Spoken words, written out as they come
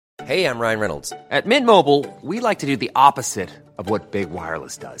Hey, I'm Ryan Reynolds. At Mint Mobile, we like to do the opposite of what Big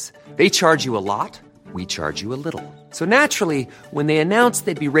Wireless does. They charge you a lot, we charge you a little. So naturally, when they announced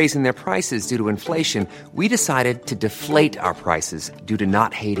they'd be raising their prices due to inflation, we decided to deflate our prices due to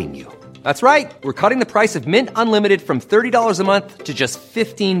not hating you. That's right. We're cutting the price of Mint Unlimited from $30 a month to just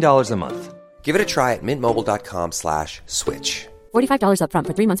 $15 a month. Give it a try at mintmobile.com/switch. $45 up front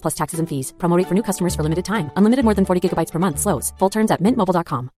for 3 months plus taxes and fees. Promo rate for new customers for limited time. Unlimited more than 40 gigabytes per month. Slows full terms at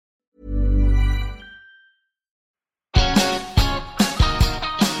mintmobile.com.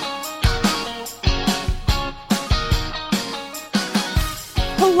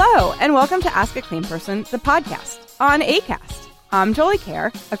 Hello, and welcome to Ask a Clean Person, the podcast on Acast. I'm Jolie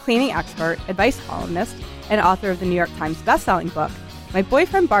Kerr, a cleaning expert, advice columnist, and author of the New York Times bestselling book, My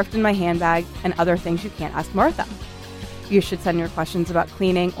Boyfriend Barfed in My Handbag, and Other Things You Can't Ask Martha. You should send your questions about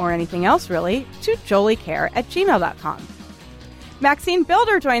cleaning or anything else, really, to joliecare@gmail.com. Maxine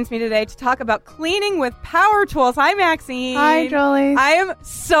Builder joins me today to talk about cleaning with power tools. Hi, Maxine. Hi, Jolie. I am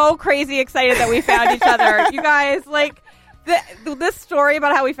so crazy excited that we found each other. You guys, this story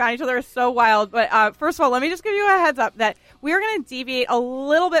about how we found each other is so wild. But first of all, let me just give you a heads up that we are going to deviate a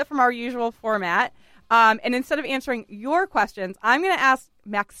little bit from our usual format. And instead of answering your questions, I'm going to ask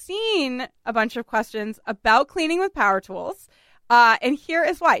Maxine a bunch of questions about cleaning with power tools. And here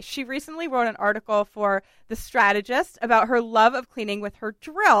is why. She recently wrote an article for The Strategist about her love of cleaning with her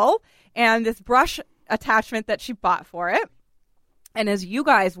drill and this brush attachment that she bought for it. And as you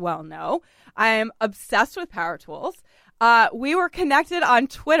guys well know, I am obsessed with power tools. We were connected on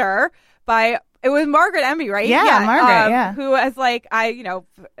Twitter by, it was Margaret Emby, right? Yeah, Margaret, who was I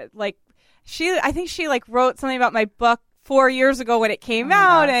think she wrote something about my book 4 years ago when it came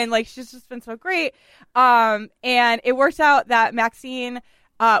out, and she's just been so great. And it worked out that Maxine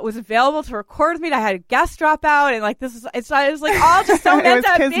was available to record with me. I had a guest drop out, and it was all just so meant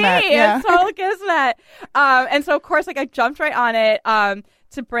to be. Yeah. It's so kismet. And so of course, I jumped right on it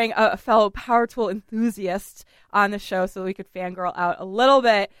to bring a fellow power tool enthusiast on the show so we could fangirl out a little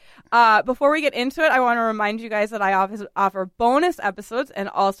bit. Before we get into it, I want to remind you guys that I offer bonus episodes and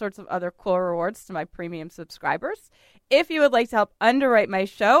all sorts of other cool rewards to my premium subscribers. If you would like to help underwrite my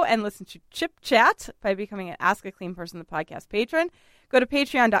show and listen to Chip Chat by becoming an Ask a Clean Person, the podcast patron, go to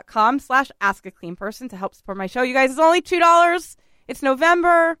patreon.com/askacleanperson to help support my show. You guys, it's only $2. It's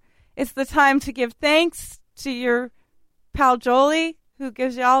November. It's the time to give thanks to your pal Jolie, who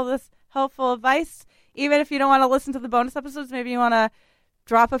gives you all this helpful advice. Even if you don't want to listen to the bonus episodes, maybe you want to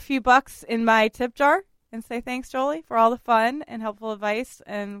drop a few bucks in my tip jar and say thanks, Jolie, for all the fun and helpful advice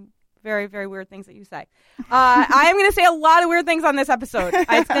and very, very weird things that you say. I am going to say a lot of weird things on this episode.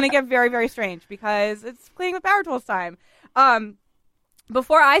 It's going to get very, very strange because it's cleaning with power tools time.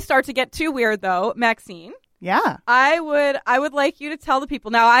 Before I start to get too weird, though, Maxine. Yeah. I would like you to tell the people.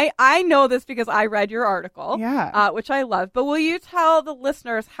 Now, I know this because I read your article, which I love. But will you tell the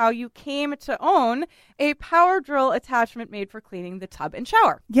listeners how you came to own a power drill attachment made for cleaning the tub and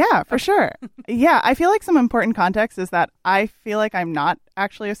shower? Yeah, for sure. Yeah, I feel like some important context is that I feel like I'm not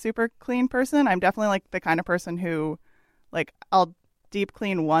actually a super clean person. I'm definitely the kind of person who, I'll deep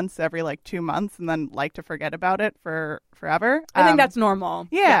clean once every 2 months and then like to forget about it for forever. I think that's normal.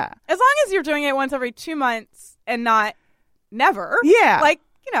 Yeah. As long as you're doing it once every 2 months and not never. Yeah. Right.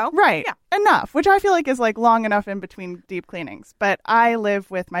 Yeah. Enough, which I feel like is long enough in between deep cleanings. But I live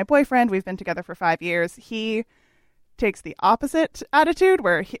with my boyfriend. We've been together for 5 years. He takes the opposite attitude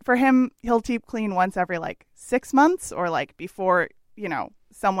where for him, he'll deep clean once every 6 months or before,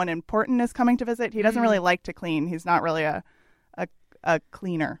 someone important is coming to visit. He doesn't really like to clean. He's not really a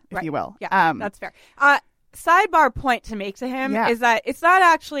cleaner, if you will. Yeah, that's fair. Sidebar point to make to him is that it's not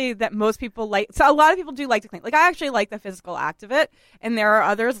actually that most people like. So a lot of people do like to clean. I actually like the physical act of it, and there are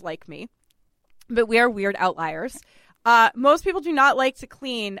others like me, but we are weird outliers. Most people do not like to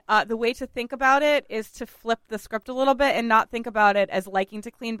clean. The way to think about it is to flip the script a little bit and not think about it as liking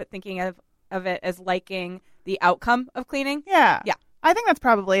to clean, but thinking of it as liking the outcome of cleaning. Yeah. I think that's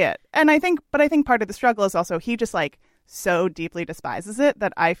probably it. And I think part of the struggle is also he just so deeply despises it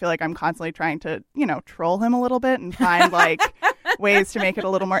that I feel like I'm constantly trying to, troll him a little bit and find ways to make it a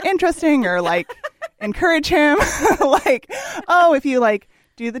little more interesting or encourage him. If you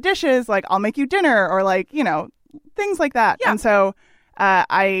do the dishes, I'll make you dinner or things like that. Yeah. And so at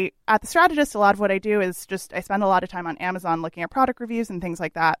The Strategist, a lot of what I do is I spend a lot of time on Amazon looking at product reviews and things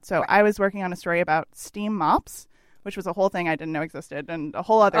like that. So I was working on a story about steam mops, which was a whole thing I didn't know existed and a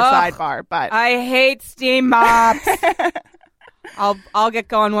whole other sidebar. But I hate steam mops. I'll get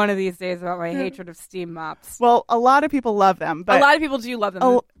going one of these days about my hatred of steam mops. Well, a lot of people love them. But a lot of people do love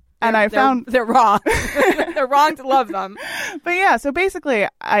them. And I found they're wrong. They're They're wrong to love them. But yeah, so basically,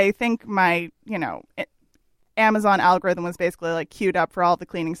 I think my, Amazon algorithm was basically like queued up for all the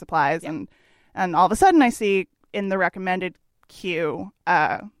cleaning supplies, and all of a sudden I see in the recommended queue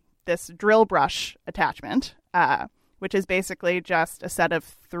this drill brush attachment, which is basically just a set of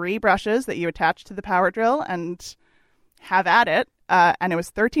 3 brushes that you attach to the power drill and have at it. And it was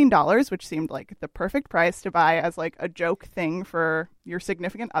 $13, which seemed like the perfect price to buy as like a joke thing for your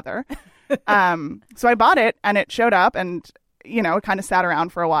significant other. So I bought it, and it showed up, and it kind of sat around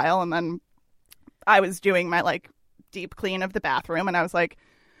for a while, and then I was doing my like deep clean of the bathroom, and I was like,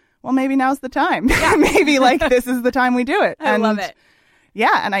 well, maybe now's the time. Yeah. Maybe like this is the time we do it. I love it.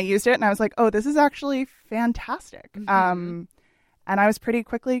 Yeah, and I used it, and I was like, oh, this is actually fantastic. And I was pretty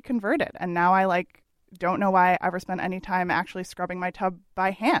quickly converted, and now I like don't know why I ever spent any time actually scrubbing my tub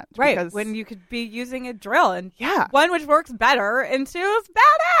by hand. Right, because, when you could be using a drill, and yeah, one which works better, and 2 is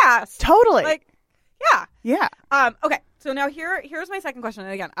badass. Totally. Like, yeah. Yeah. Okay, so now here's my second question.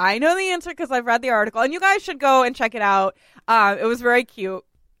 And again, I know the answer because I've read the article, and you guys should go and check it out. It was very cute.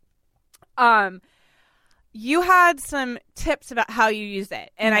 You had some tips about how you use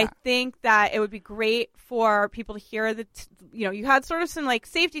it, and I think that it would be great for people to hear you had sort of some like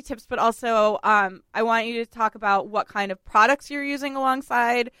safety tips, but also I want you to talk about what kind of products you're using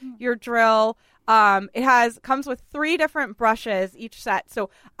alongside your drill. It comes with 3 different brushes each set. So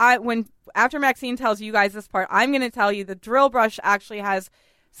after Maxine tells you guys this part, I'm going to tell you the drill brush actually has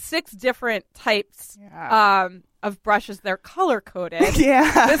 6 different types of brushes. They're color coded.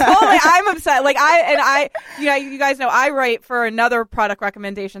 Yeah. This whole I'm upset. Like you guys know I write for another product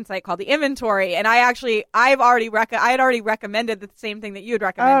recommendation site called The Inventory, and I had already recommended the same thing that you had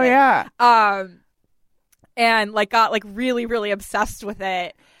recommended. Oh yeah. And like got like really, really obsessed with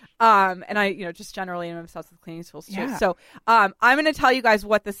it. And I, just generally am obsessed with cleaning tools too. Yeah. So, I'm going to tell you guys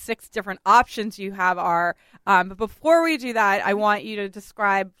what the 6 different options you have are. But before we do that, I want you to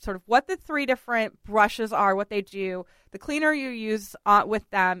describe sort of what the 3 different brushes are, what they do, the cleaner you use with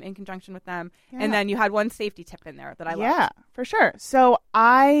them in conjunction with them. Yeah. And then you had one safety tip in there that I loved. Yeah, for sure. So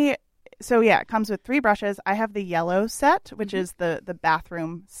it comes with 3 brushes. I have the yellow set, which is the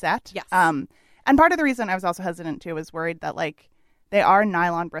bathroom set. Yes. And part of the reason I was also hesitant too was worried that like, they are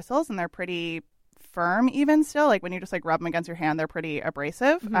nylon bristles, and they're pretty firm even still. Like when you just like rub them against your hand, they're pretty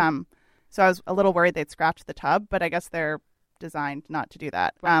abrasive. Mm-hmm. So I was a little worried they'd scratch the tub, but I guess they're designed not to do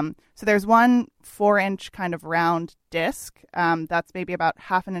that. So there's one 4-inch kind of round disc that's maybe about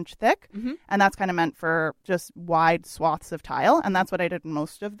half an inch thick, and that's kind of meant for just wide swaths of tile. And that's what I did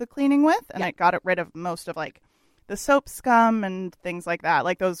most of the cleaning with, and it got rid of most of like the soap scum and things like that.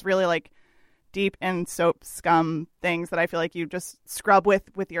 Like those really like deep in soap scum things that I feel like you just scrub with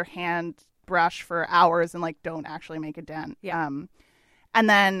your hand brush for hours and like don't actually make a dent. Yeah. And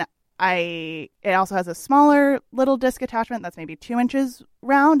then it also has a smaller little disc attachment that's maybe 2 inches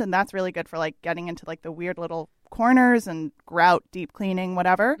round, and that's really good for like getting into like the weird little corners and grout deep cleaning,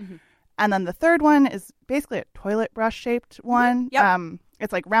 whatever. And then the third one is basically a toilet brush shaped one. Yep.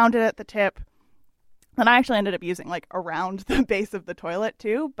 It's like rounded at the tip. And I actually ended up using like around the base of the toilet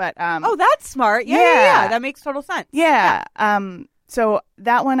too, but oh, that's smart. Yeah, that makes total sense. Yeah. So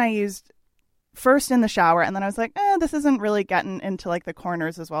that one I used first in the shower, and then I was like, this isn't really getting into like the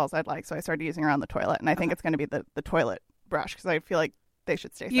corners as well as I'd like, so I started using around the toilet, and I think it's going to be the toilet brush because I feel like they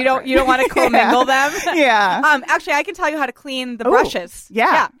should stay separate. You don't want to commingle them. Yeah. Actually, I can tell you how to clean the brushes.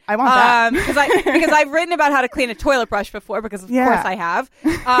 Yeah. I want that. Because I've written about how to clean a toilet brush before, because of course I have.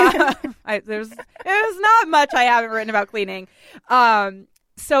 There's not much I haven't written about cleaning.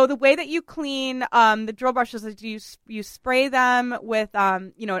 So the way that you clean the drill brushes is you spray them with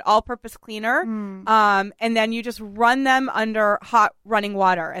an all-purpose cleaner, and then you just run them under hot running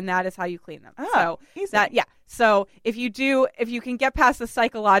water, and that is how you clean them. Oh, so easy. So if you can get past the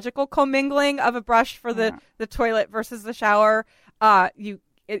psychological commingling of a brush for the toilet versus the shower,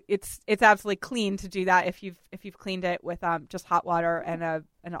 it's absolutely clean to do that if you've cleaned it with just hot water and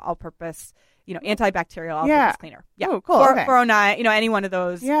an all-purpose antibacterial all-purpose cleaner. Yeah. Oh, cool. 409, any one of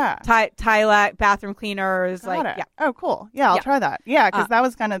those. Yeah. Tylac bathroom cleaners. Got it. Yeah. Oh, cool. Yeah, I'll try that. Yeah, because that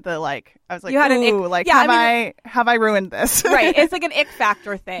was kind of the like, I was like, you had have I ruined this? Right. It's like an ick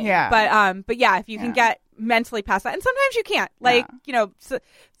factor thing. Yeah. But yeah, if you can get mentally past that, and sometimes you can't. Like,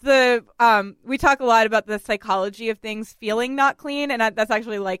 we talk a lot about the psychology of things feeling not clean, and that's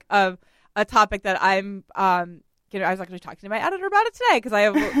actually like a topic that I'm I was actually talking to my editor about it today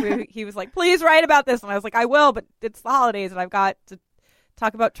because he was like, please write about this. And I was like, I will, but it's the holidays and I've got to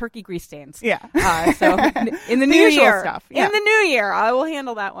talk about turkey grease stains. Yeah. So in the new year, stuff. Yeah. In the new year, I will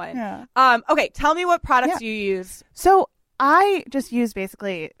handle that one. Yeah. Okay. Tell me what products you use. So I just use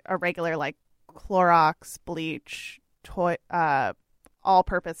basically a regular like Clorox bleach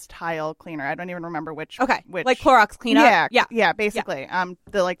all-purpose tile cleaner. I don't even remember which. Okay, which, like Clorox cleanup. Yeah, basically. Yeah.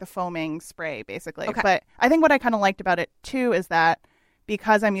 The foaming spray, basically. Okay. But I think what I kind of liked about it too is that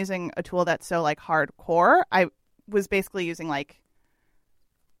because I'm using a tool that's so like hardcore, I was basically using like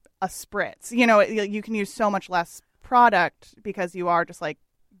a spritz. You know, you can use so much less product because you are just like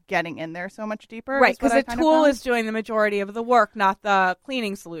getting in there so much deeper. Right, because the tool is doing the majority of the work, not the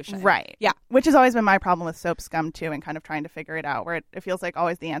cleaning solution. Right. Yeah. Which has always been my problem with soap scum too, and kind of trying to figure it out, where it feels like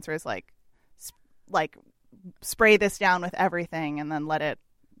always the answer is like spray this down with everything and then let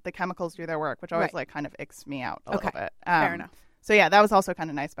the chemicals do their work, which always like kind of icks me out a little bit. Fair enough. So yeah, that was also kind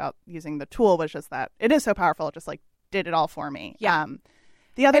of nice about using the tool, was just that it is so powerful. It just like did it all for me. Yeah.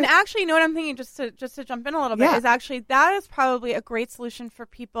 And actually, you know what I'm thinking, just to jump in a little bit, is actually that is probably a great solution for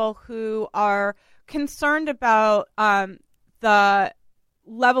people who are concerned about the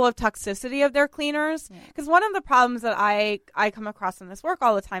level of toxicity of their cleaners. Because one of the problems that I come across in this work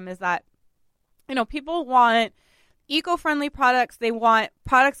all the time is that, you know, people want eco-friendly products. They want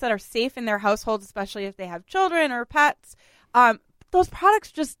products that are safe in their households, especially if they have children or pets. Those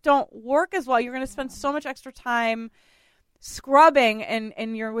products just don't work as well. You're going to spend so much extra time scrubbing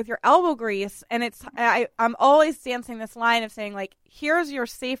and you're with your elbow grease, and I'm always dancing this line of saying, like, here's your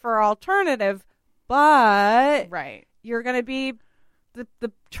safer alternative, but you're going to be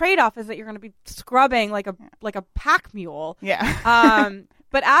the trade-off is that you're going to be scrubbing like a pack mule.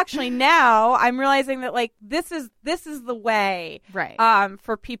 But actually now I'm realizing that like this is the way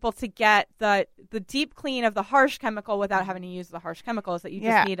for people to get the deep clean of the harsh chemical without having to use the harsh chemicals, that you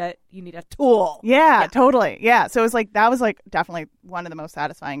just need a tool. Yeah, totally. Yeah. So it was like that was like definitely one of the most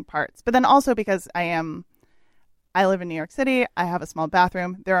satisfying parts. But then also because I live in New York City, I have a small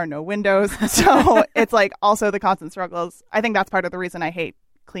bathroom, there are no windows. So it's like also the constant struggles. I think that's part of the reason I hate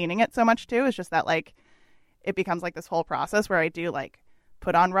cleaning it so much too, is just that like it becomes like this whole process where I do like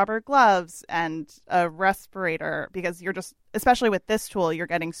put on rubber gloves and a respirator, because you're just, especially with this tool, you're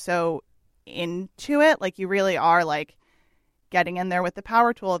getting so into it. Like you really are like getting in there with the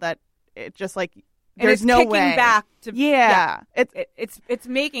power tool that it just like, there's no way back to it's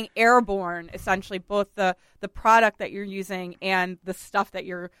making airborne essentially both the product that you're using and the stuff that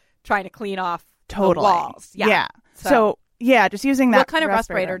you're trying to clean off the walls. So just using that. What kind of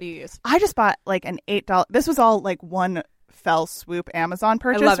respirator do you use? I just bought like an $8. This was all like one fell swoop Amazon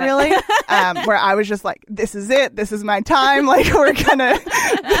purchase, I love it. really, where I was just like, this is it, this is my time, like we're gonna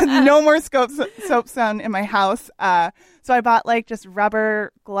no more soap sun in my house. So I bought like just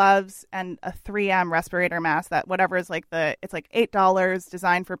rubber gloves and a 3M respirator mask, that whatever is like it's like $8,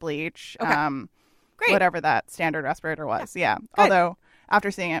 designed for bleach. Great. Whatever that standard respirator was. Yeah. Although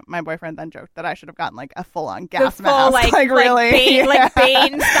after seeing it, my boyfriend then joked that I should have gotten like a full-on gas mask. Like really, Bane, like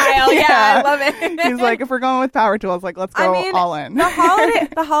Bane style. Yeah, I love it. He's like, if we're going with power tools, like let's go all in. The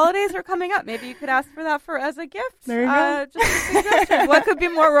holidays are coming up. Maybe you could ask for that as a gift. There you go. Just a suggestion. What could be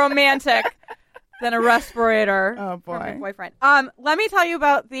more romantic than a respirator? Oh boy, from your boyfriend. Let me tell you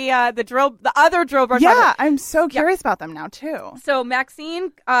about the other drill brush. Yeah, I'm so curious about them now too. So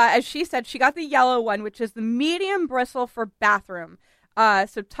Maxine, as she said, she got the yellow one, which is the medium bristle for bathroom.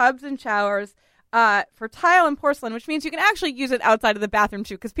 So tubs and showers, for tile and porcelain, which means you can actually use it outside of the bathroom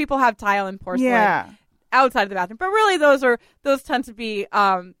too, because people have tile and porcelain outside of the bathroom. But really, those tend to be,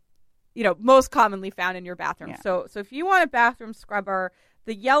 most commonly found in your bathroom. Yeah. So if you want a bathroom scrubber,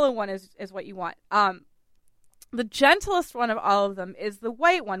 the yellow one is what you want. The gentlest one of all of them is the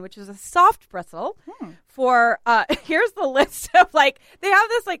white one, which is a soft bristle. For here's the list of like, they have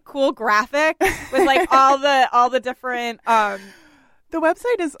this like cool graphic with like all the different. The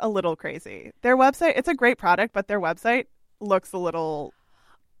website is a little crazy. Their website, it's a great product, but their website looks a little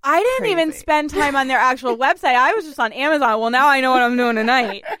I didn't even spend time on their actual website. I was just on Amazon. Well, now I know what I'm doing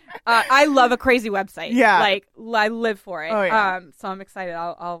tonight. I love a crazy website. Yeah. Like, I live for it. Oh, yeah. So I'm excited.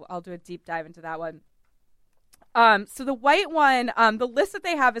 I'll do a deep dive into that one. So the white one, the list that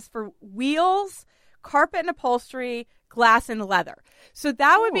they have is for wheels, carpet and upholstery, glass and leather. So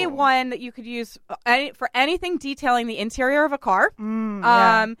that would be one that you could use for anything detailing the interior of a car.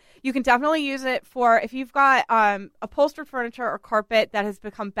 You can definitely use it for if you've got upholstered furniture or carpet that has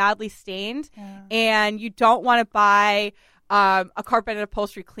become badly stained and you don't want to buy a carpet and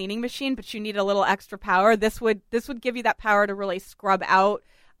upholstery cleaning machine, but you need a little extra power. This would give you that power to really scrub out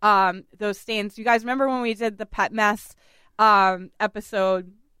those stains. You guys remember when we did the pet mess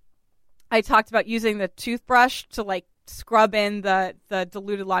episode? I talked about using the toothbrush to like scrub in the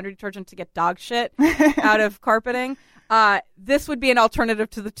diluted laundry detergent to get dog shit out of carpeting. This would be an alternative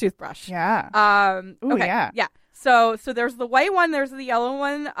to the toothbrush. Yeah. Okay. Yeah. So there's the white one. There's the yellow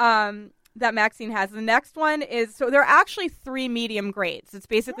one. that Maxine has. The next one is, so there are actually 3 medium grades. It's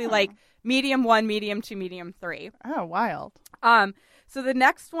basically like medium 1, medium 2, medium 3. Oh, wild. So the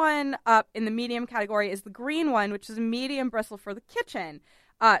next one up in the medium category is the green one, which is a medium bristle for the kitchen.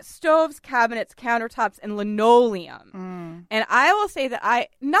 Stoves, cabinets, countertops, and linoleum. And I will say that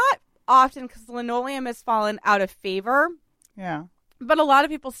not often, because linoleum has fallen out of favor. Yeah. But a lot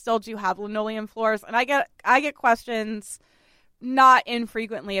of people still do have linoleum floors. And I get questions not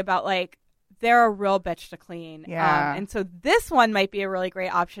infrequently about, like, they're a real bitch to clean. Yeah. And so this one might be a really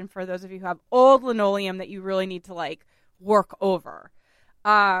great option for those of you who have old linoleum that you really need to, like, work over.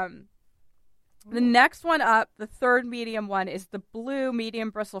 The next one up, the third medium one, is the blue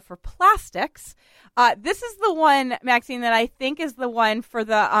medium bristle for plastics. This is the one, Maxine, that I think is the one for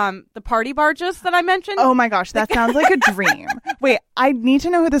the party barges that I mentioned. Oh my gosh, that sounds like a dream. Wait, I need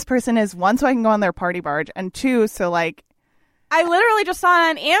to know who this person is, 1, so I can go on their party barge, and 2, so like, I literally just saw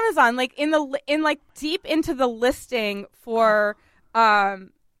it on Amazon, like in deep into the listing for the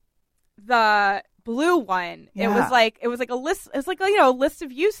blue one. Yeah. It was like a list. It's like a list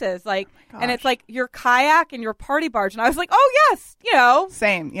of uses, like, and it's like your kayak and your party barge. And I was like, oh yes,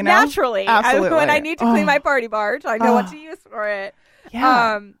 same, naturally. Absolutely. When I need to clean my party barge, I know what to use for it.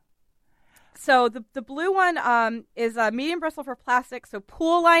 Yeah. So the blue one is a medium bristle for plastic. So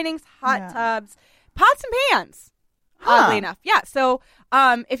pool linings, hot tubs, pots and pans. Oddly enough, yeah. So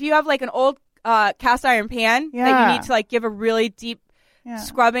if you have like an old cast iron pan that you need to like give a really deep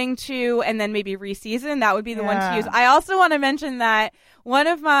scrubbing to and then maybe reseason, that would be the one to use. I also want to mention that one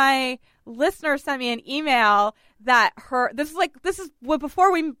of my listeners sent me an email that this is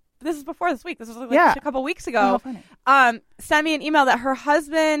before this week. This was like a couple weeks ago. Sent me an email that her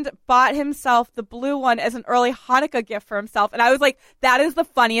husband bought himself the blue one as an early Hanukkah gift for himself, and I was like, that is the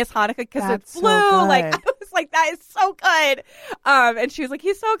funniest Hanukkah because it's blue. So like I was like, that is so good. And she was like,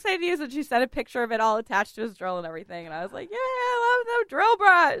 he's so excited to use it. She sent a picture of it all attached to his drill and everything, and I was like, yeah, I love the drill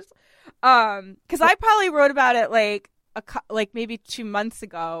brush. Because I probably wrote about it like maybe 2 months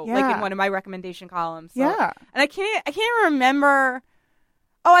ago, like in one of my recommendation columns. So, and I can't remember.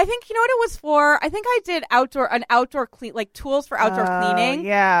 Oh, I think you know what it was for? I think I did an outdoor clean, like tools for outdoor cleaning.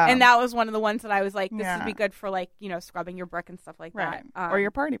 Yeah. And that was one of the ones that I was like, this would be good for like, scrubbing your brick and stuff like right. that. Or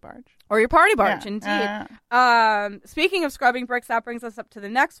your party barge. Indeed. Speaking of scrubbing bricks, that brings us up to the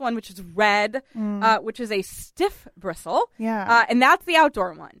next one, which is red, which is a stiff bristle. Yeah. And that's the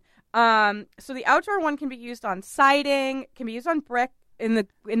outdoor one. So the outdoor one can be used on siding, can be used on brick in the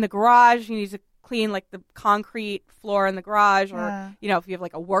garage. You need to clean like the concrete floor in the garage, or if you have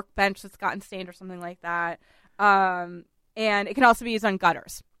like a workbench that's gotten stained or something like that. And it can also be used on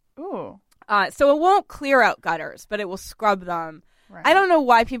gutters. Ooh. So it won't clear out gutters, but it will scrub them. Right. I don't know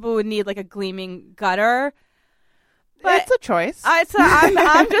why people would need like a gleaming gutter, but it's a choice.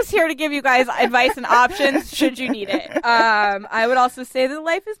 I'm just here to give you guys advice and options should you need it. I would also say that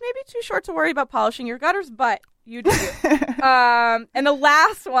life is maybe too short to worry about polishing your gutters, but you do. And the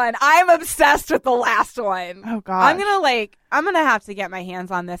last one, I'm obsessed with the last one. Oh god. I'm gonna have to get my hands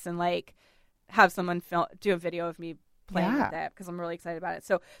on this and like have someone do a video of me playing with it because I'm really excited about it.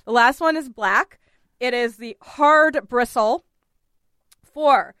 So the last one is black. It is the hard bristle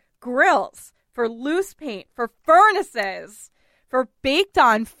for grills, for loose paint, for furnaces, for baked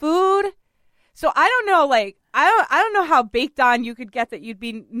on food. So I don't know, like I don't know how baked on you could get that you'd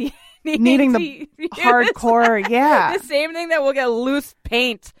be needing the hardcore, the same thing that will get loose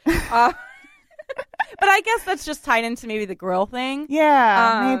paint. But I guess that's just tied into maybe the grill thing.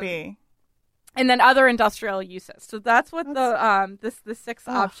 Yeah, maybe. And then other industrial uses. So that's what the 6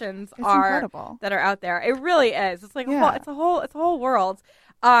 options are incredible. That are out there. It really is. It's like it's a whole world.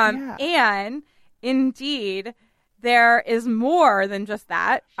 And indeed, there is more than just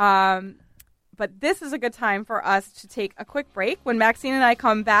that. But this is a good time for us to take a quick break. When Maxine and I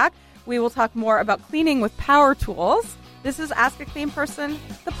come back, we will talk more about cleaning with power tools. This is Ask a Clean Person,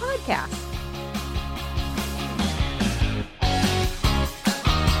 the podcast.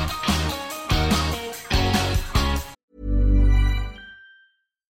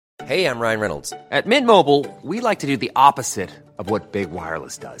 Hey, I'm Ryan Reynolds. At Mint Mobile, we like to do the opposite of what Big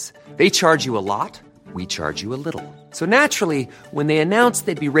Wireless does. They charge you a lot. We charge you a little. So naturally, when they announced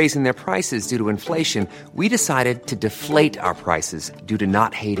they'd be raising their prices due to inflation, we decided to deflate our prices due to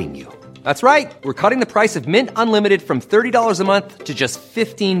not hating you. That's right. We're cutting the price of Mint Unlimited from $30 a month to just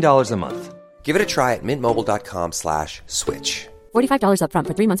 $15 a month. Give it a try at mintmobile.com/switch. $45 up front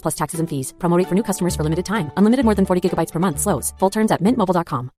for 3 months plus taxes and fees. Promo rate for new customers for limited time. Unlimited more than 40 gigabytes per month. Slows full terms at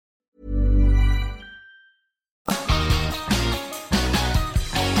mintmobile.com.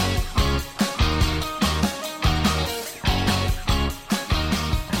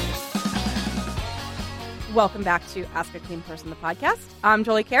 Welcome back to Ask a Clean Person, the podcast. I'm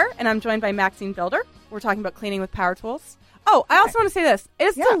Jolie Kerr, and I'm joined by Maxine Builder. We're talking about cleaning with power tools. Oh, I also want to say this. It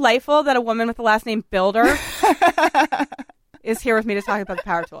is delightful that a woman with the last name Builder is here with me to talk about the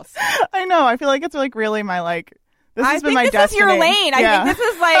power tools. I know. I feel like it's like really my like. This has been my destiny. I think this is your lane. I think this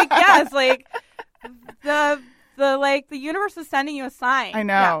is like like the universe is sending you a sign. I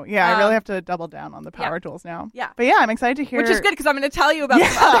know. Yeah, I really have to double down on the power tools now. Yeah. But yeah, I'm excited to hear. Which is good because I'm going to tell you about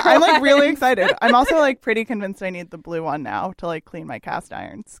some other I'm like ones. really excited. I'm also like pretty convinced I need the blue one now to like clean my cast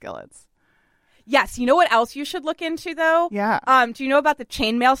iron skillets. Yes. You know what else you should look into though? Yeah. Do you know about the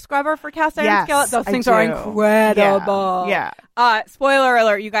chainmail scrubber for cast iron skillets? Those things I are do. incredible. Yeah. Spoiler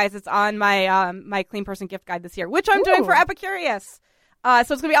alert, you guys! It's on my my Clean Person gift guide this year, which I'm doing for Epicurious.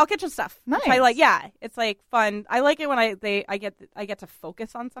 So it's gonna be all kitchen stuff. Nice. Which I like. Yeah, it's like fun. I like it when I get to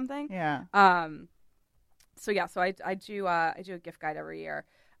focus on something. Yeah. So I do a gift guide every year.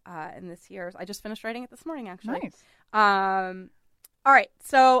 And this year's I just finished writing it this morning actually. Nice. All right,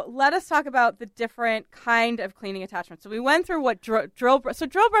 so let us talk about the different kind of cleaning attachments. So we went through what Drill Brush. So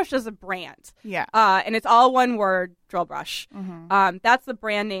Drill Brush is a brand. Yeah. And it's all one word, Drill Brush. Mm-hmm. That's the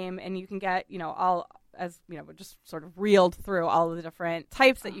brand name, and you can get, all as, we just sort of reeled through all of the different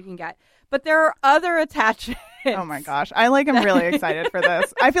types that you can get. But there are other attachments. Oh my gosh. I am really excited for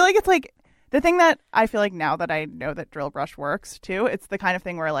this. I feel like it's like the thing that I feel like now that I know that Drill Brush works too, it's the kind of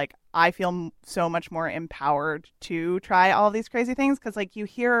thing where like I feel so much more empowered to try all of these crazy things because like you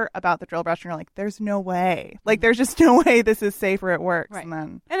hear about the Drill Brush and you're like, there's no way. Like there's just no way this is safe or it works. Right.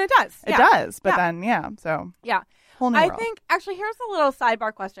 And it does. It does. But then, so. Yeah. Whole new I world. think, actually, here's a little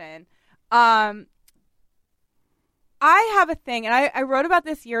sidebar question. I have a thing, and I wrote about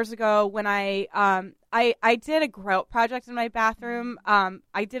this years ago when I did a grout project in my bathroom.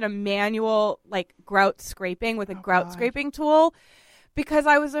 I did a manual like grout scraping with a grout scraping tool because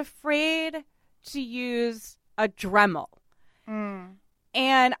I was afraid to use a Dremel.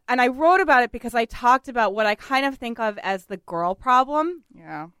 And I wrote about it because I talked about what I kind of think of as the girl problem.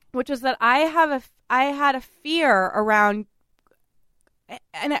 Yeah. Which is that I had a fear around,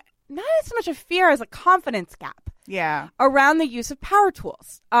 and not as much a fear as a confidence gap. Yeah. Around the use of power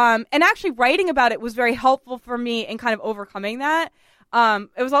tools. And actually writing about it was very helpful for me in kind of overcoming that.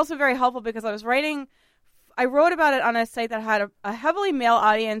 It was also very helpful because I wrote about it on a site that had a heavily male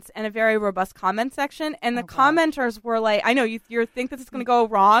audience and a very robust comment section. And the commenters were like, I know you think this is going to go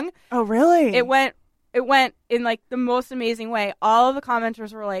wrong. Oh, really? It went in like the most amazing way. All of the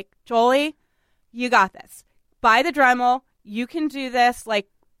commenters were like, Jolie, you got this. Buy the Dremel. You can do this. Like,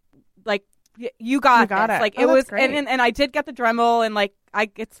 you got this. It. Like it was, great. and I did get the Dremel, and like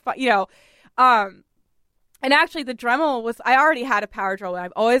it's fun, and actually the Dremel was, I already had a power drill.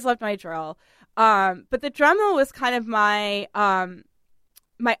 I've always loved my drill, but the Dremel was kind of my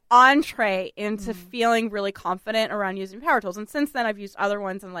my entree into feeling really confident around using power tools. And since then, I've used other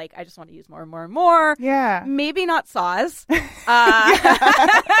ones, and like I just want to use more and more and more. Yeah, maybe not saws.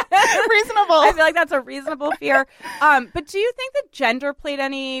 Reasonable. I feel like that's a reasonable fear. But do you think that gender played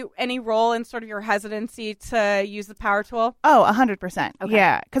any role in sort of your hesitancy to use the power tool? Oh, 100%. Okay.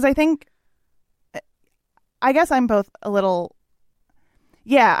 Yeah, because I guess I'm both a little.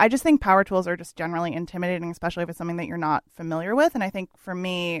 Yeah, I just think power tools are just generally intimidating, especially if it's something that you're not familiar with. And I think for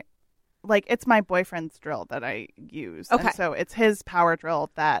me, like, it's my boyfriend's drill that I use. Okay. And so it's his power drill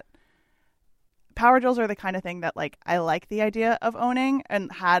that. Power drills are the kind of thing that, like, I like the idea of owning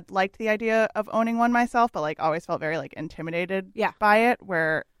and had liked the idea of owning one myself, but, like, always felt very, like, intimidated by it.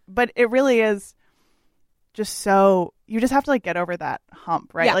 But it really is just so, you just have to, like, get over that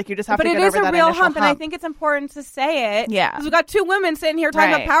hump, right? Yeah. Like, you just have to get over that But it is a real initial hump, and I think it's important to say it. Yeah. Because we've got two women sitting here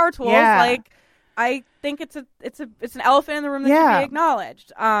talking about power tools. Yeah. Like, I think it's an elephant in the room that should be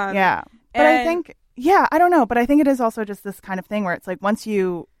acknowledged. But I think, I don't know, but I think it is also just this kind of thing where it's like once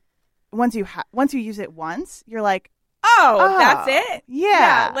you use it once, you're like, oh, that's it?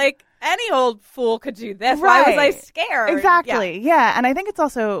 Yeah. Like, any old fool could do this. Right. Why was I scared? Exactly. Yeah. And I think it's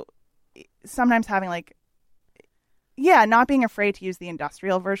also sometimes having like, not being afraid to use the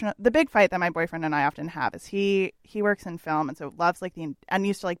industrial version. The big fight that my boyfriend and I often have is he works in film, and so loves like and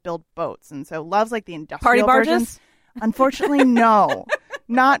used to like build boats, and so loves like the industrial party barges. versions. Unfortunately, no,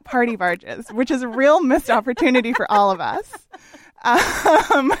 not party barges, which is a real missed opportunity for all of us.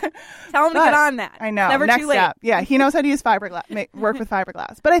 Tell him to get on that. I know. Never Next too late. step. Yeah, he knows how to use fiberglass, work with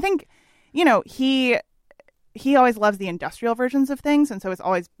fiberglass. But I think, he always loves the industrial versions of things, and so is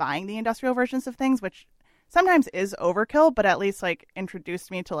always buying the industrial versions of things, which sometimes is overkill, but at least like introduced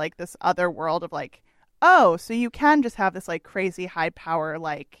me to like this other world of like, oh, so you can just have this like crazy high power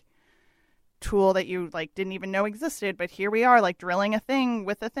like tool that you like didn't even know existed, but here we are like drilling a thing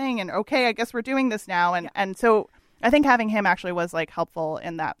with a thing, and okay, I guess we're doing this now. And so I think having him actually was like helpful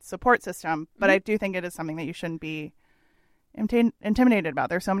in that support system, but I do think it is something that you shouldn't be intimidated about.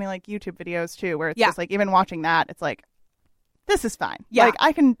 There's so many like YouTube videos too where it's just like even watching that, it's like, this is fine. Yeah. Like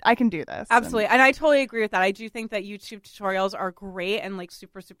I can do this. Absolutely. And I totally agree with that. I do think that YouTube tutorials are great and like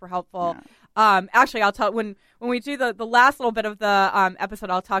super, super helpful. Actually, I'll tell when we do the last little bit of the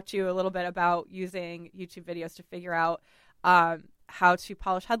episode, I'll talk to you a little bit about using YouTube videos to figure out how to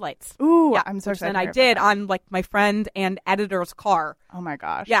polish headlights. Ooh, yeah, I'm so excited. And I did on like my friend and editor's car. Oh my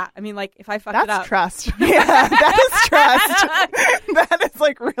gosh. Yeah. I mean, like if I fucked it up. That's trust. Yeah, that is trust. That is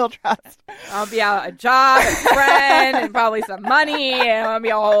like real trust. I'll be out a job, a friend, and probably some money, and it'll be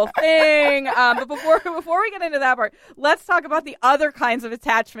a whole thing. But before we get into that part, let's talk about the other kinds of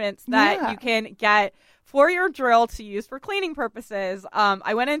attachments that you can get for your drill to use for cleaning purposes.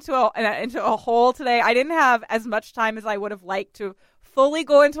 I went into a hole today. I didn't have as much time as I would have liked to fully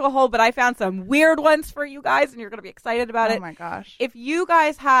go into a hole, but I found some weird ones for you guys, and you're going to be excited about it. Oh my gosh. If you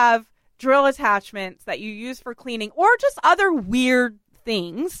guys have drill attachments that you use for cleaning or just other weird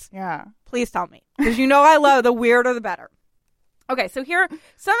things, please tell me, because you know I love the weirder the better. Okay, so here are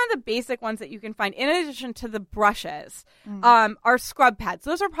some of the basic ones that you can find in addition to the brushes are scrub pads.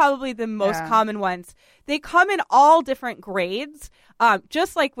 Those are probably the most common ones. They come in all different grades,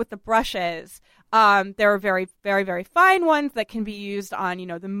 just like with the brushes. There are very, very, very fine ones that can be used on,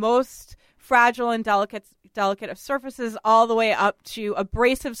 the most fragile and delicate of surfaces, all the way up to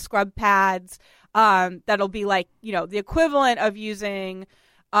abrasive scrub pads that'll be like, the equivalent of using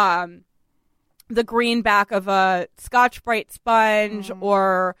the green back of a Scotch-Brite sponge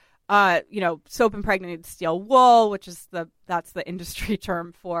or, soap impregnated steel wool, which is that's the industry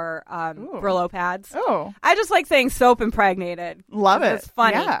term for Brillo pads. Oh, I just like saying soap impregnated. Love it. It's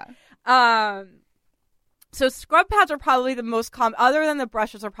funny. Yeah. So scrub pads are probably the most common, other than the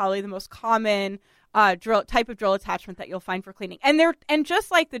brushes, are probably the most common type of drill attachment that you'll find for cleaning. And just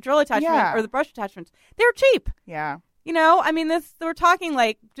like the drill attachment or the brush attachments, they're cheap. Yeah. I mean, we're talking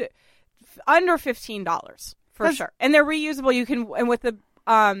like under $15 for sure, and they're reusable. You can, and with the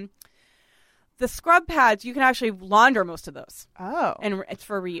scrub pads, you can actually launder most of those. Oh, and it's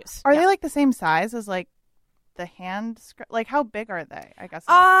for reuse. Are they like the same size as like the hand scrub? Like how big are they? I guess.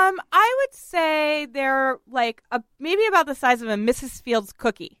 I would say they're like maybe about the size of a Mrs. Fields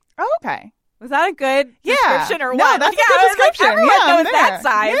cookie. Oh, okay. Was that a good description or no, what? That's a good description. Everyone knows that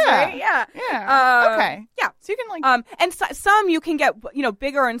size, right? Yeah. Okay. Yeah. So you can like and some you can get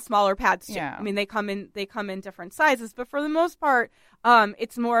bigger and smaller pads too. Yeah. I mean they come in different sizes, but for the most part,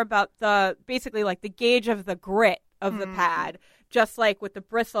 it's more about basically like the gauge of the grit of the pad. Just like with the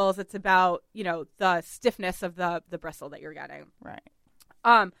bristles, it's about the stiffness of the bristle that you're getting. Right.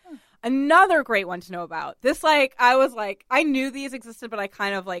 Another great one to know about. This, I knew these existed, but I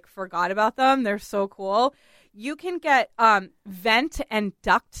kind of forgot about them. They're so cool. You can get vent and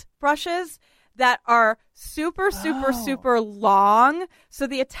duct brushes that are super, super, super long. So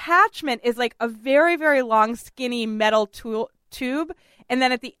the attachment is like a very, very long, skinny metal tube. And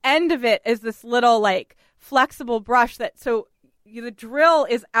then at the end of it is this little flexible brush the drill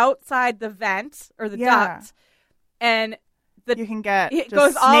is outside the vent or the duct. And you can get it just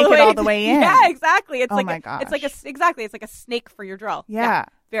goes snake all the way in. Yeah, exactly. It's my gosh. It's like a snake for your drill. Yeah.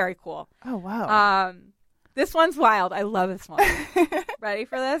 Very cool. Oh wow. This one's wild. I love this one. Ready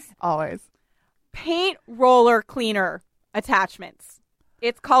for this? Always. Paint roller cleaner attachments.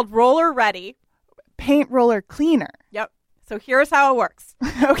 It's called Roller Ready. Paint roller cleaner. Yep. So here's how it works.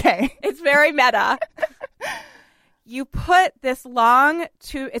 Okay. It's very meta. You put this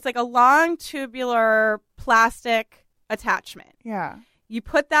it's like a long tubular plastic attachment. Yeah. You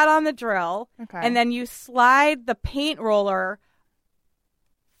put that on the drill, and then you slide the paint roller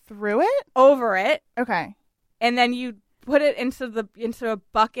through it, over it. Okay. And then you put it into a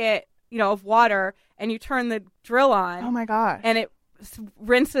bucket, of water, and you turn the drill on. Oh my gosh. And it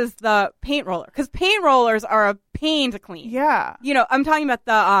rinses the paint roller, because paint rollers are a pain to clean. Yeah. I'm talking about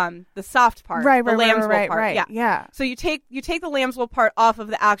the soft part, the lamb's wool part. Yeah. So you take the lamb's wool part off of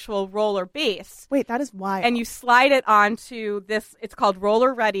the actual roller base. Wait, that is wild. And you slide it onto this. It's called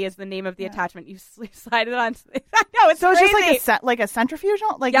Roller Ready is the name of the attachment. You slide it onto. I know it's so crazy. It's just like a centrifuge,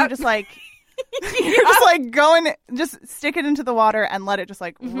 you just you're just going, just stick it into the water and let it just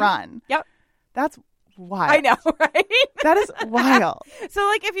run. Yep. That's wild. I know, right? That is wild.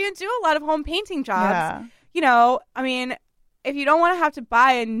 So if you do a lot of home painting jobs, I mean, if you don't want to have to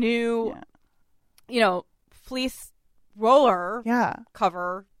buy a new, fleece roller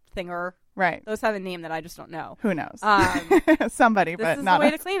cover thinger, right? Those have a name that I just don't know. Who knows? This Somebody, is but the not way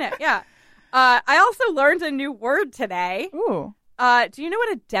us. to clean it. Yeah. I also learned a new word today. Ooh. Do you know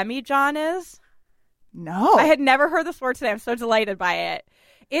what a demijohn is? No. I had never heard this word today. I'm so delighted by it.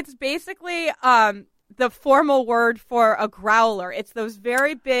 It's basically the formal word for a growler. It's those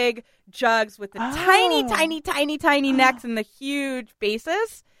very big jugs with the tiny necks and the huge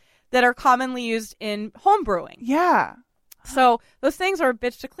bases that are commonly used in home brewing. Yeah. So those things are a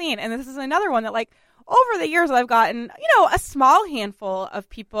bitch to clean. And this is another one that, like, over the years I've gotten, a small handful of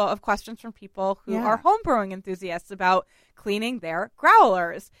questions from people who are home brewing enthusiasts about cleaning their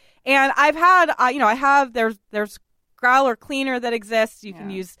growlers. And I've had, there's growler cleaner that exists. You can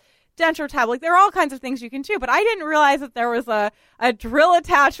use denture tab. Like, there are all kinds of things you can do, but I didn't realize that there was a drill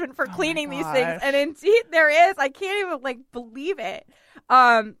attachment for cleaning these things. And indeed there is. I can't even believe it.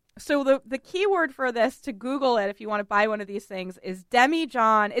 So the keyword for this, to Google it if you want to buy one of these things, is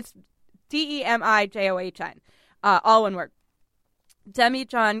demijohn. It's DEMIJOHN, all one word.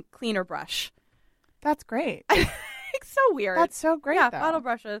 Demijohn cleaner brush. That's great. It's so weird. That's so great. Yeah, though. bottle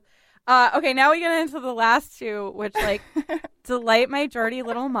brushes. Okay, now we get into the last two, which delight my dirty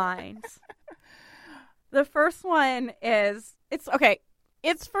little minds. The first one is it's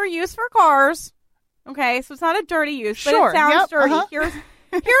for use for cars. Okay, so it's not a dirty use, but it sounds dirty. Uh-huh.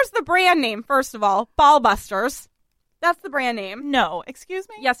 Here's the brand name. First of all, Ballbusters. That's the brand name. No, excuse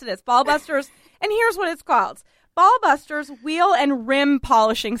me? Yes, it is. Ballbusters. And here's what it's called. Ballbusters Wheel and Rim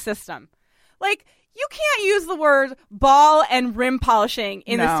Polishing System. Like, you can't use the word ball and rim polishing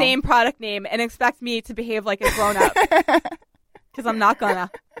in the same product name and expect me to behave like a grown-up. Because I'm not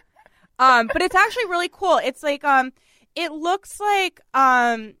gonna. But it's actually really cool. It's like, it looks like,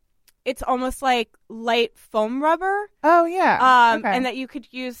 it's almost like light foam rubber. Oh, yeah. Okay. And that you could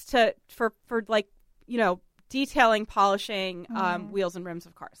use for detailing, polishing wheels and rims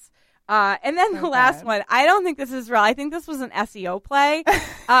of cars. And then the last one, I don't think this is real. I think this was an SEO play,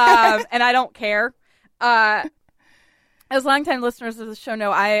 and I don't care. As longtime listeners of the show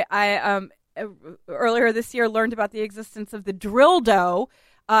know, I earlier this year learned about the existence of the Drildo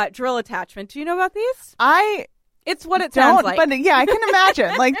drill attachment. Do you know about these? It's what it sounds like. But yeah, I can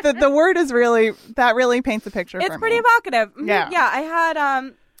imagine. Like the word is really paints a picture. It's pretty evocative. Yeah. Yeah. I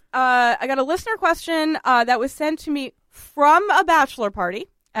had I got a listener question that was sent to me from a bachelor party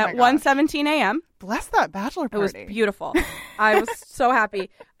at 1:17 a.m. Bless that bachelor party. It was beautiful. I was so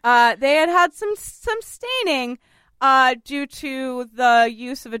happy. They had some staining due to the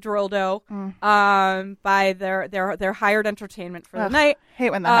use of a Drildo by their hired entertainment for the night.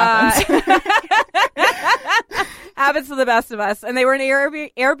 Hate when that happens. Happens to the best of us. And they were in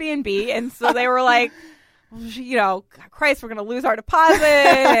Airbnb, and so they were like, Christ, we're going to lose our deposit.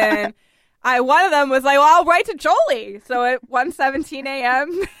 And one of them was like, well, I'll write to Jolie. So at 1:17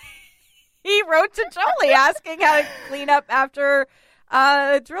 a.m., he wrote to Jolie asking how to clean up after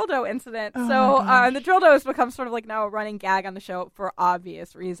the Drildo incident. The Drildo has become sort of like now a running gag on the show for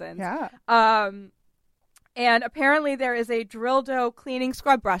obvious reasons. Yeah. And apparently there is a Drildo cleaning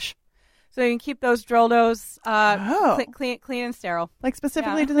scrub brush. So you can keep those Drildos clean and sterile. Like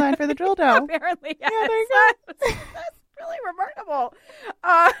specifically designed for the Drildo. Apparently, yes. Yeah, there you go. That's really remarkable.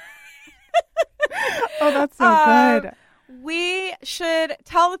 Oh, that's so good. We should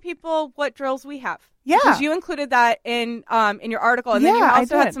tell the people what drills we have. Yeah. Because you included that in your article. And then you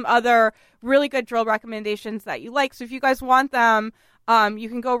also had some other really good drill recommendations that you like. So if you guys want them, you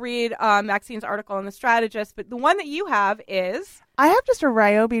can go read Maxine's article on The Strategist. But the one that you have is... I have just a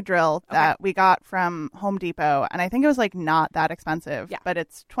Ryobi drill that we got from Home Depot, and I think it was not that expensive. Yeah. But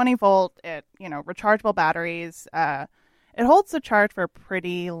it's 20 volt, rechargeable batteries. It holds the charge for a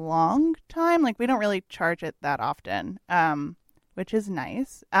pretty long time. Like, we don't really charge it that often, which is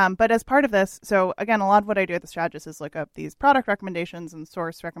nice. But as part of this, so again, a lot of what I do at The Strategist is look up these product recommendations and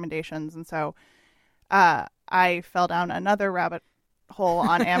source recommendations. And so I fell down another rabbit hole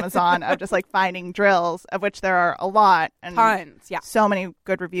on Amazon of just finding drills, of which there are a lot. And tons, yeah. So many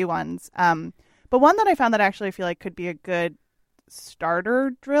good review ones. But one that I found that actually I feel like could be a good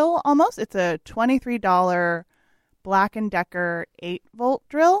starter drill almost. It's a $23 Black & Decker 8-volt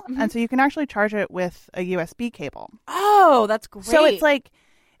drill. Mm-hmm. And so you can actually charge it with a USB cable. Oh, that's great. So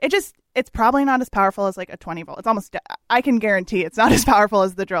it's it's probably not as powerful as a 20 volt. It's almost, I can guarantee it's not as powerful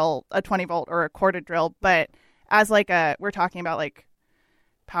as the drill, a 20 volt or a corded drill. But as we're talking about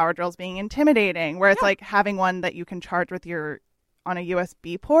power drills being intimidating, where it's having one that you can charge with on a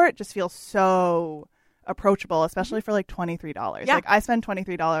USB port just feels so approachable, especially for $23. Yeah. I spend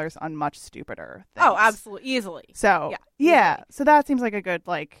 $23 on much stupider things. Oh, absolutely. Easily. So, yeah. So that seems like a good,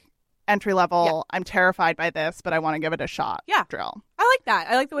 entry level. Yeah. I'm terrified by this, but I want to give it a shot. Yeah. Drill. I like that.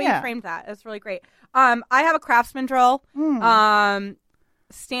 I like the way you framed that. It's really great. I have a Craftsman drill.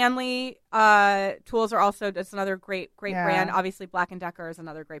 Stanley tools are also just another great brand. Obviously, Black & Decker is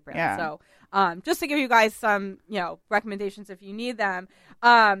another great brand. Yeah. So just to give you guys some, recommendations if you need them.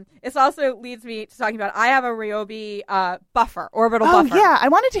 This also leads me to talking about, I have a Ryobi buffer, orbital buffer. Oh, yeah. I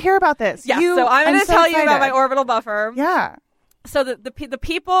wanted to hear about this. Yeah, so I'm going to tell you about my orbital buffer. Yeah. So the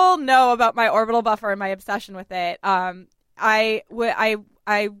people know about my orbital buffer and my obsession with it. I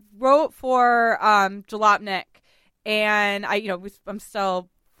wrote for Jalopnik, and I'm still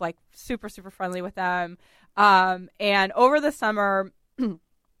like super, super friendly with them. And over the summer,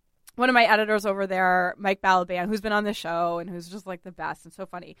 one of my editors over there, Mike Balaban, who's been on the show and who's just like the best and so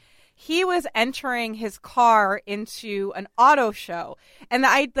funny, he was entering his car into an auto show. And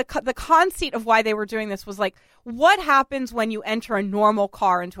the conceit of why they were doing this was like, what happens when you enter a normal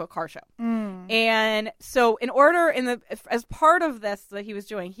car into a car show? And so as part of this that he was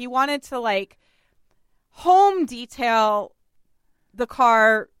doing, he wanted to like home detail the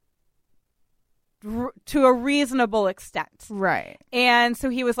car to a reasonable extent. Right. And so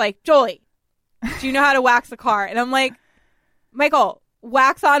he was like, Jolie, do you know how to wax a car? And I'm like, Michael,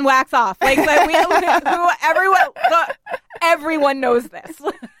 wax on, wax off. Like everyone knows this.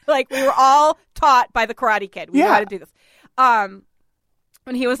 Like we were all taught by the Karate Kid. We know how to do this. And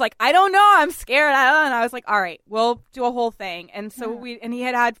he was like, I don't know, I'm scared. And I was like, all right, we'll do a whole thing. And so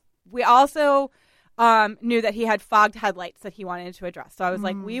we also knew that he had fogged headlights that he wanted to address. So I was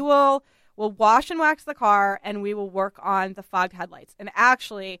like, we'll wash and wax the car, and we will work on the fogged headlights. And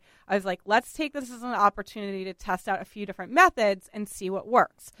actually, I was like, let's take this as an opportunity to test out a few different methods and see what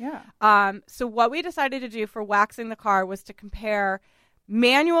works. Yeah. So what we decided to do for waxing the car was to compare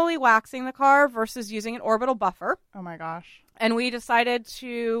manually waxing the car versus using an orbital buffer. Oh, my gosh. And we decided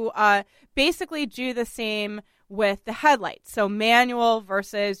to basically do the same with the headlights. So manual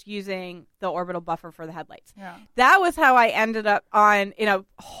versus using the orbital buffer for the headlights. Yeah. That was how I ended up in a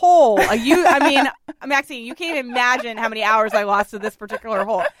hole. Maxie, you can't even imagine how many hours I lost to this particular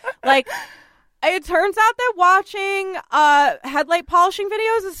hole. Like, it turns out that watching headlight polishing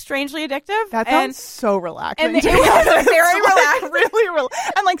videos is strangely addictive. That sounds so relaxing. And it was very relaxing. Really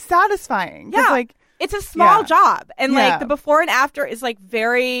and like satisfying. Yeah. Like, it's a small job. And like the before and after is like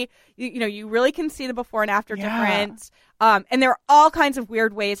very, you really can see the before and after difference. And there are all kinds of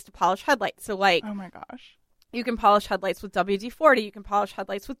weird ways to polish headlights. So like, oh my gosh. You can polish headlights with WD-40. You can polish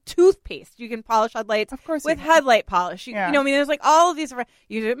headlights with toothpaste. You can polish headlights with headlight polish. There's like all of these different,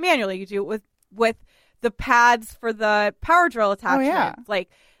 you do it manually. You do it with the pads for the power drill attachment.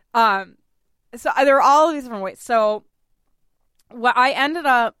 So there are all of these different ways. So what I ended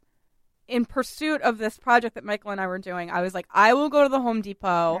up, in pursuit of this project that Michael and I were doing, I was like, I will go to the Home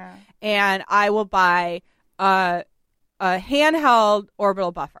Depot and I will buy a handheld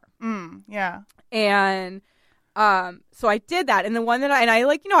orbital buffer. Yeah. And so I did that. And the one that I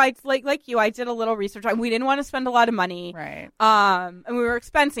did a little research. We didn't want to spend a lot of money. Right. And we were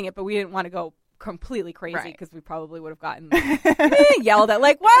expensing it, but we didn't want to go completely crazy because we probably would have gotten yelled at,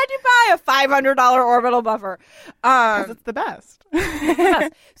 like, why did you buy a $500 orbital buffer? Because it's the best.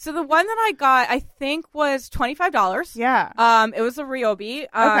 Yes. So the one that I got, I think, was $25. Yeah. It was a Ryobi.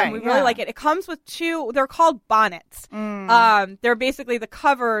 Okay, we really like it. It comes with two. They're called bonnets. They're basically the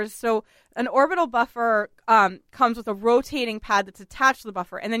covers. So an orbital buffer comes with a rotating pad that's attached to the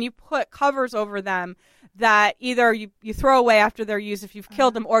buffer, and then you put covers over them that either you throw away after they're used if you've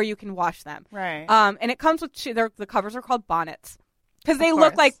killed them, or you can wash them. Right. And it comes with two. The covers are called bonnets because they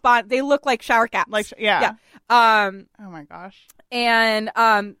look like they look like shower caps. Yeah. Oh my gosh. And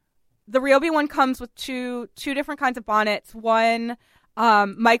the Ryobi one comes with two different kinds of bonnets. One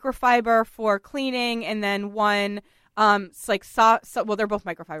microfiber for cleaning, and then one it's like soft. Well, they're both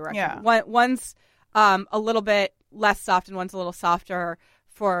microfiber. Actually. Yeah. One's a little bit less soft, and one's a little softer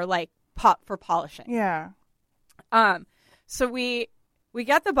for like for polishing. Yeah. So we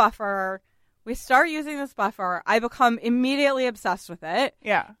get the buffer. We start using this buffer. I become immediately obsessed with it.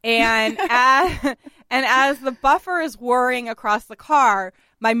 Yeah. And as the buffer is whirring across the car,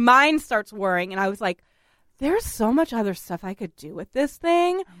 my mind starts whirring, and I was like, there's so much other stuff I could do with this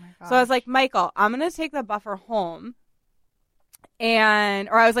thing. Oh my gosh. So I was like, Michael, I'm going to take the buffer home.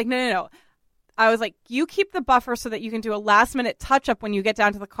 Or I was like, no. I was like, you keep the buffer so that you can do a last minute touch up when you get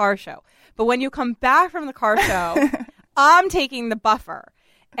down to the car show. But when you come back from the car show, I'm taking the buffer.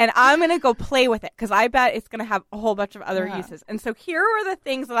 And I'm going to go play with it because I bet it's going to have a whole bunch of other uses. And so here were the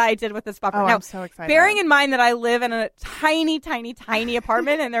things that I did with this buffer. Oh, now, I'm so excited. Bearing in mind that I live in a tiny, tiny, tiny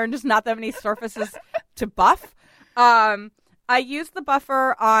apartment and there are just not that many surfaces to buff, I used the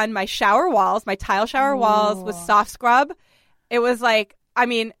buffer on my shower walls, my tile shower walls with soft scrub. It was like,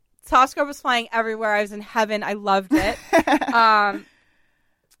 soft scrub was flying everywhere. I was in heaven. I loved it.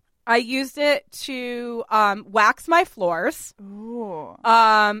 I used it to wax my floors. Ooh.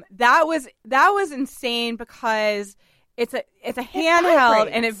 That was insane because it's a handheld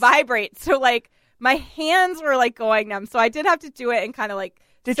and it vibrates. So like my hands were like going numb. So I did have to do it in kind of like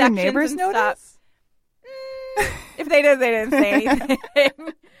Did your neighbors notice? If they did, they didn't say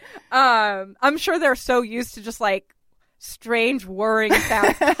anything. I'm sure they're so used to just like strange whirring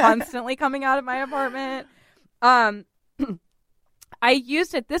sounds constantly coming out of my apartment. I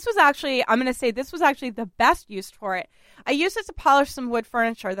used it. This was actually the best use for it. I used it to polish some wood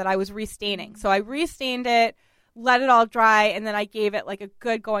furniture that I was restaining. So I restained it, let it all dry, and then I gave it like a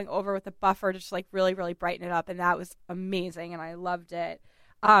good going over with a buffer to just like really, really brighten it up. And that was amazing. And I loved it.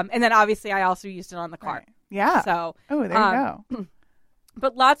 And then obviously I also used it on the car. Right. Yeah. So, there you go.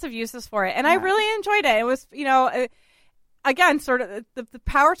 But lots of uses for it. And I really enjoyed it. It was, again, sort of the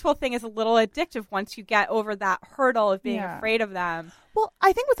power tool thing is a little addictive once you get over that hurdle of being afraid of them. Well,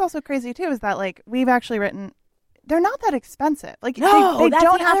 I think what's also crazy too is that like we've actually written, they're not that expensive. Like they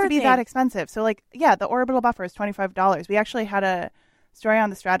don't have to be that expensive. So like, yeah, the orbital buffer is $25. We actually had a story on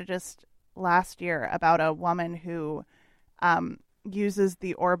The Strategist last year about a woman who uses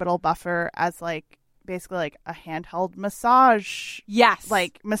the orbital buffer as like basically like a handheld massage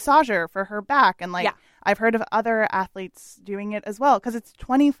like massager for her back, and like I've heard of other athletes doing it as well because it's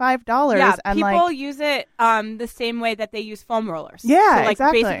 $25 and people like use it the same way that they use foam rollers. So, like,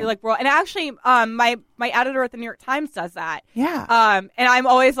 exactly. Basically like roll. And actually my editor at the New York Times does that. And I'm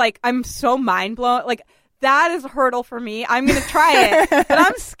always like, I'm so mind blown, like that is a hurdle for me. I'm going to try it, but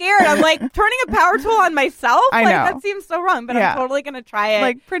I'm scared. I'm like turning a power tool on myself. I know. That seems so wrong, but I'm totally going to try it.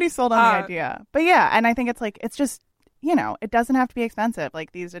 Like pretty sold on the idea. But yeah, and I think it's like, it's just, it doesn't have to be expensive.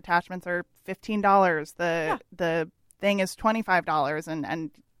 Like these attachments are $15. The thing is $25, and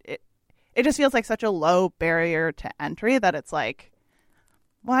it just feels like such a low barrier to entry that it's like,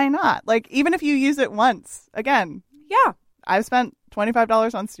 why not? Like even if you use it once, again. Yeah. I've spent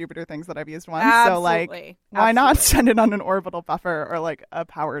 $25 on stupider things that I've used once. Absolutely. So like, why not spend it on an orbital buffer or like a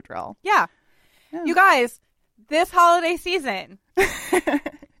power drill? Yeah. You guys, this holiday season,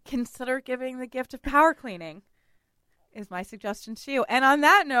 consider giving the gift of power cleaning is my suggestion to you. And on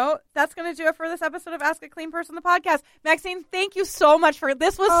that note, that's going to do it for this episode of Ask a Clean Person, the podcast. Maxine, thank you so much for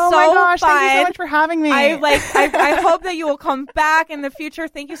this. Was so my gosh, fun. Thank you so much for having me. I hope that you will come back in the future.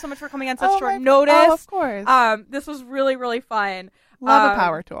 Thank you so much for coming on such short notice. Oh, of course. This was really, really fun. Love a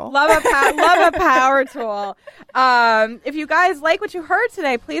power tool. Love a power tool. If you guys like what you heard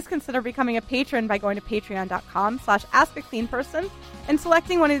today, please consider becoming a patron by going to patreon.com/askacleanperson and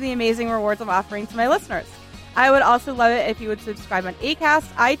selecting one of the amazing rewards I'm offering to my listeners. I would also love it if you would subscribe on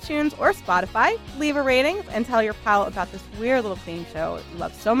Acast, iTunes, or Spotify, leave a rating, and tell your pal about this weird little cleaning show you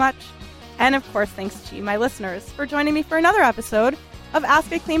love so much. And of course, thanks to you, my listeners, for joining me for another episode of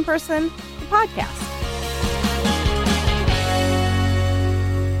Ask a Clean Person, the podcast.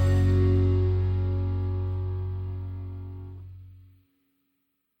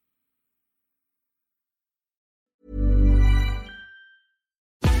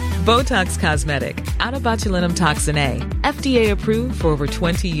 Botox Cosmetic, out of botulinum toxin A, FDA approved for over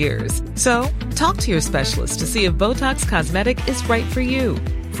 20 years. So, talk to your specialist to see if Botox Cosmetic is right for you.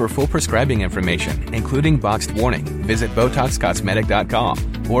 For full prescribing information, including boxed warning, visit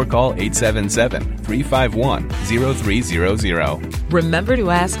BotoxCosmetic.com or call 877-351-0300. Remember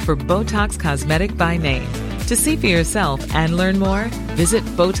to ask for Botox Cosmetic by name. To see for yourself and learn more, visit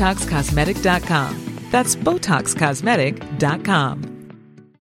BotoxCosmetic.com. That's BotoxCosmetic.com.